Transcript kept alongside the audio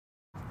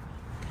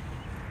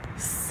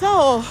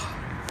So,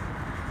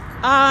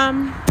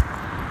 I'm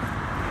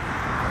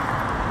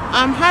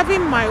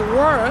having my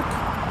work.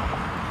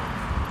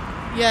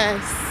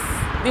 Yes,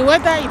 the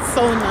weather is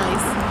so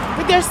nice.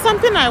 But there's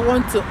something I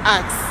want to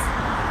ask.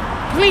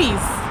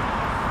 Please,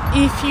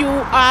 if you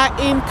are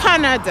in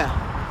Canada,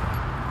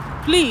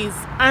 please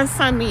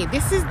answer me.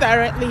 This is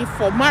directly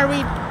for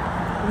married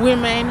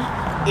women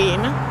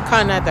in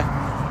Canada.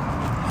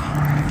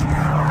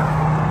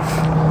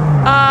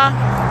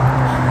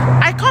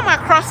 I come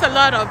across a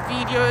lot of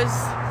videos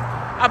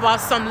about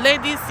some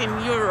ladies in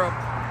Europe,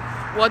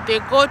 what they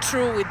go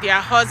through with their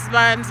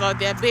husbands or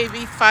their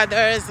baby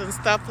fathers and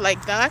stuff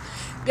like that.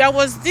 There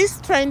was this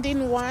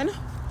trending one.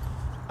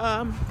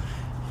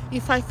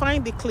 If I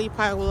find the clip,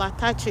 I will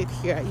attach it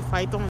here. If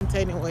I don't,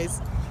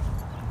 anyways.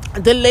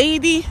 The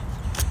lady.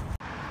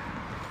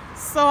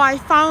 So I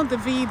found the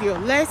video.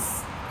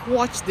 Let's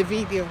watch the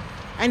video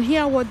and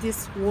hear what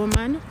this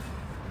woman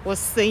was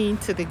saying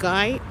to the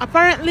guy.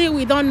 Apparently,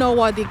 we don't know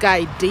what the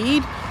guy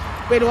did,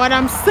 but what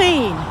I'm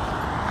saying,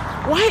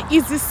 why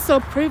is this so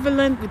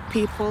prevalent with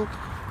people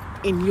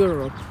in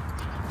Europe,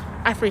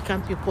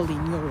 African people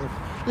in Europe?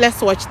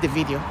 Let's watch the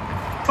video.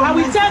 I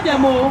will tell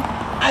them all.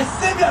 I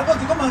said we are going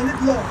to come and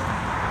live love.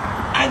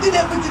 I did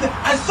everything.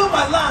 I sold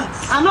my land.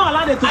 I not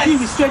allowed them to be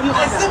with trading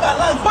I sold my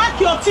land. Back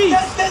your teeth.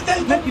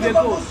 Make you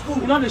go.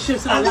 You know the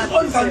shapes of land. This is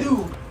all you can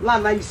do.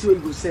 Land now you see what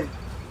you go say.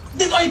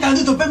 This is all you can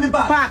do to pay me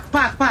back.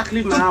 Pack,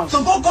 leave my house.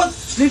 So go,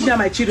 leave there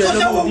my children. So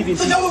don't live in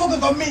peace. So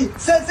focus on me.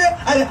 Say,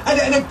 I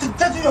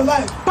touching your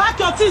life. Pack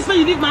your things when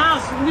you leave my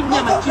house. Leave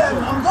there my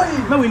children. I'm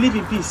going. When we live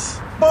in peace.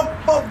 But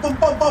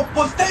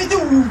posterity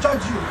will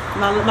judge you.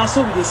 Now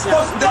so we say.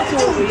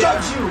 Posterity will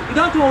judge you. You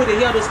don't know when they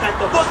hear those kind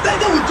of.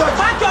 Posterity will judge you.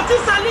 Pack your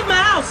things and leave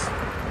my house.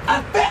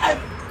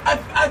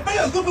 I pay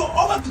your school fee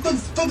over to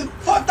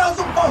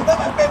 24,000 pounds. That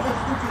I pay for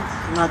school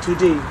fees. Not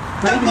today.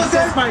 Just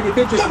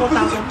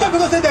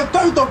because they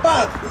turned to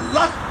back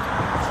last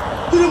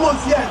 3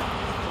 months here.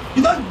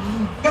 You don't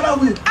get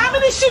away. How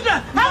many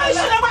children? How many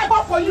children have I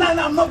bought for you? No,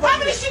 I'm not. How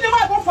many children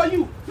have I bought for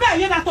you? No,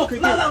 you're not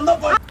talking. No, I'm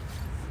not.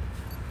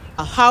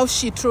 How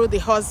she threw the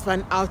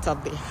husband out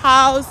of the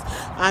house,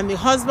 and the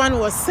husband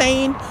was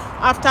saying,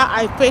 after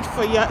I paid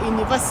for your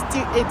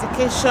university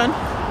education,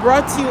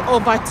 brought you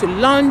over to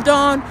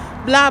London,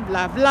 blah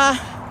blah blah,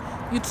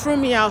 you threw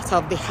me out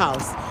of the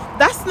house.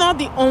 That's not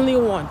the only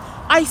one.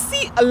 I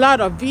see a lot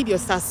of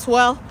videos as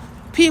well.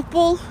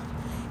 People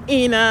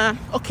in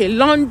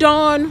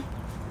London,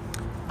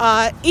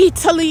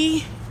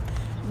 Italy,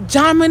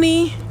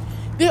 Germany,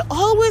 they're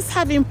always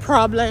having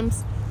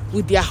problems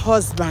with their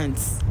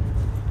husbands,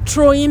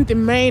 throwing the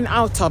men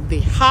out of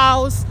the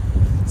house.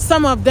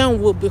 Some of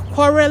them will be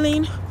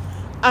quarreling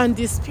and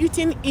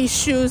disputing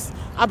issues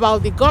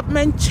about the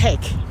government check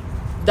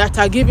that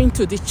are given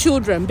to the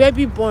children,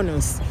 baby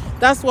bonus.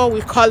 That's what we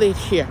call it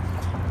here.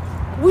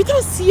 We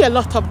don't see a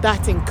lot of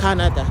that in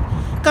Canada.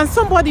 Can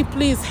somebody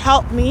please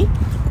help me?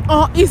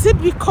 Or is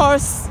it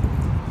because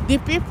the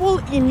people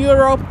in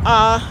Europe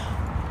are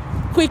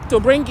quick to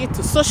bring it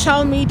to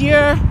social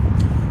media?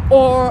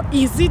 Or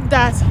is it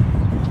that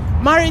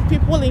married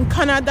people in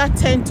Canada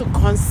tend to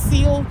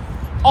conceal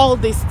all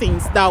these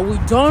things that we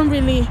don't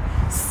really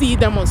see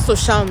them on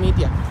social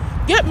media?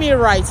 Get me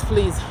right,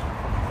 please.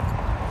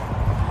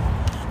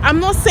 I'm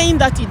not saying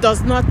that it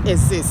does not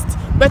exist,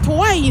 but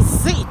why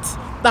is it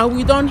that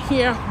we don't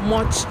hear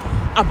much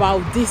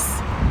about these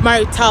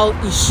marital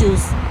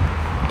issues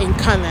in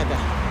Canada?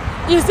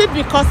 Is it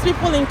because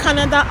people in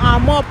Canada are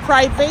more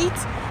private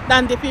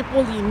than the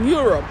people in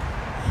Europe?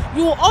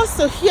 You will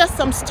also hear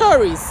some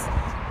stories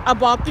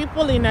about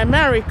people in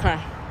America.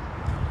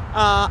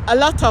 A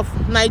lot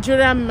of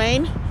Nigerian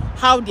men,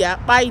 how they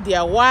buy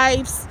their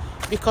wives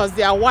because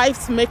their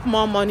wives make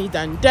more money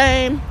than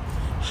them,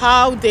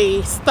 how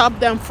they stop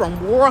them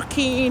from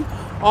working,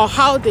 or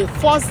how they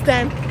force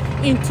them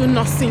into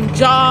nursing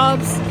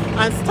jobs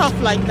and stuff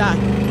like that.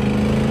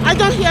 I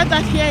don't hear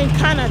that here in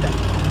Canada.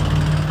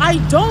 I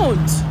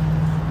don't.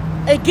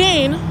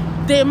 Again,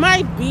 they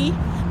might be,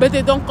 but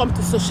they don't come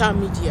to social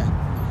media.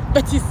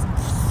 But it's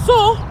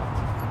so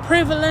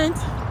prevalent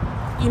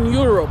in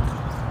Europe.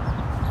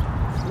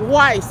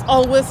 Wives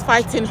always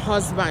fighting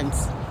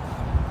husbands,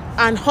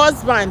 and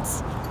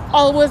husbands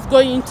always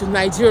going to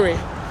Nigeria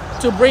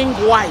to bring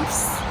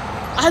wives.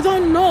 I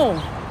don't know.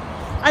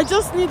 I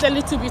just need a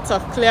little bit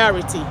of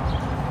clarity.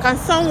 Can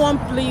someone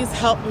please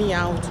help me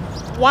out?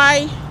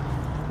 Why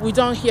we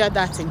don't hear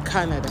that in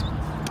Canada?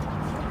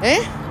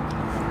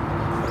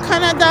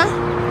 Canada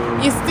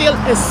is still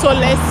a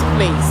soulless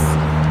place.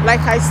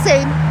 Like I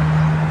said,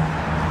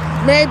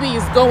 maybe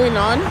it's going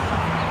on.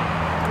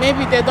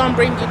 Maybe they don't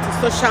bring it to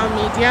social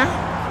media.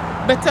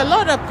 But a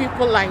lot of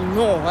people I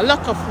know, a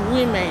lot of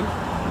women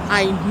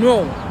I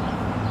know,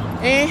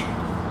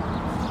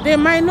 they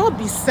might not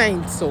be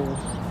saints. So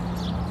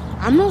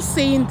I'm not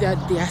saying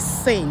that they are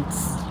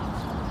saints,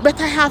 but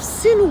I have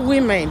seen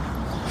women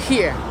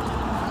here,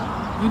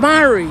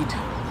 married,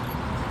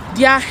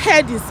 their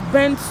head is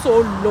bent so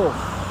low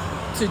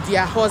to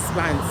their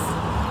husbands.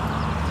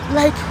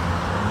 Like,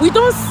 We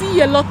don't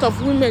see a lot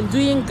of women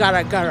doing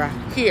gara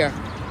here.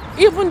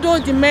 Even though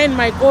the men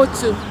might go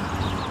to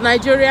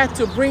Nigeria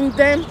to bring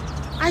them,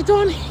 I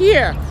don't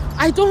hear,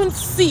 I don't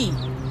see.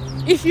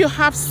 If you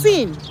have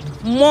seen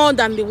more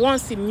than the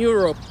ones in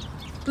Europe,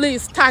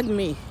 please tag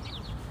me.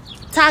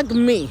 Tag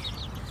me.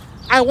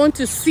 I want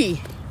to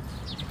see.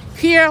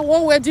 Here,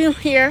 what we're doing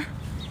here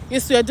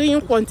is we're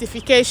doing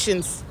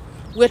quantifications.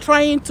 We're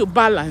trying to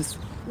balance.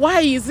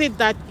 Why is it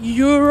that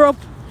Europe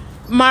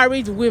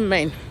married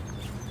women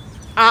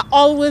are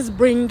always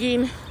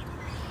bringing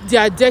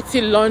their dirty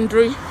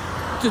laundry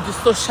to the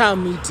social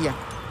media,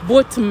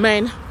 both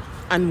men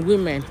and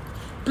women?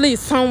 Please,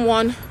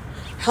 someone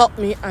help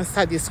me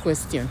answer this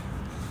question.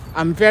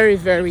 I'm very,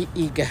 very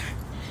eager.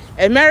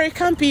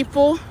 American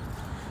people,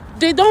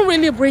 they don't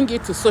really bring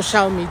it to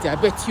social media,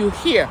 but you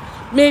hear,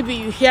 maybe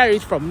you hear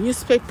it from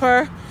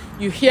newspaper,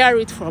 you hear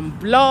it from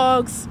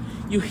blogs,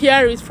 you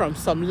hear it from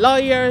some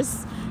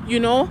lawyers, you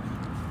know.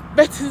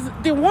 But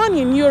the one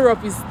in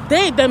Europe is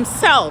they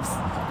themselves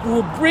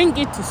will bring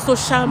it to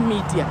social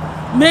media,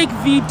 make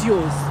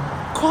videos,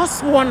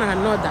 curse one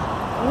another.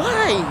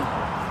 Why?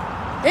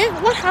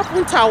 What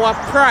happened to our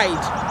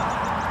pride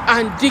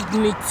and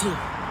dignity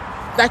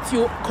that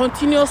you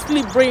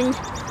continuously bring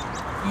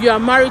your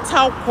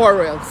marital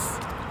quarrels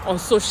on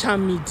social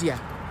media?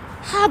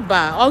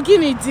 Haba,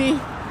 Oginidi.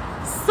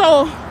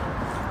 So,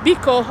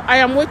 Biko, I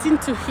am waiting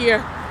to hear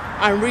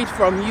and read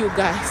from you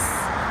guys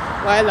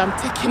while I'm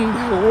taking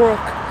my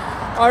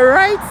walk. All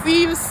right,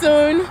 see you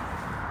soon.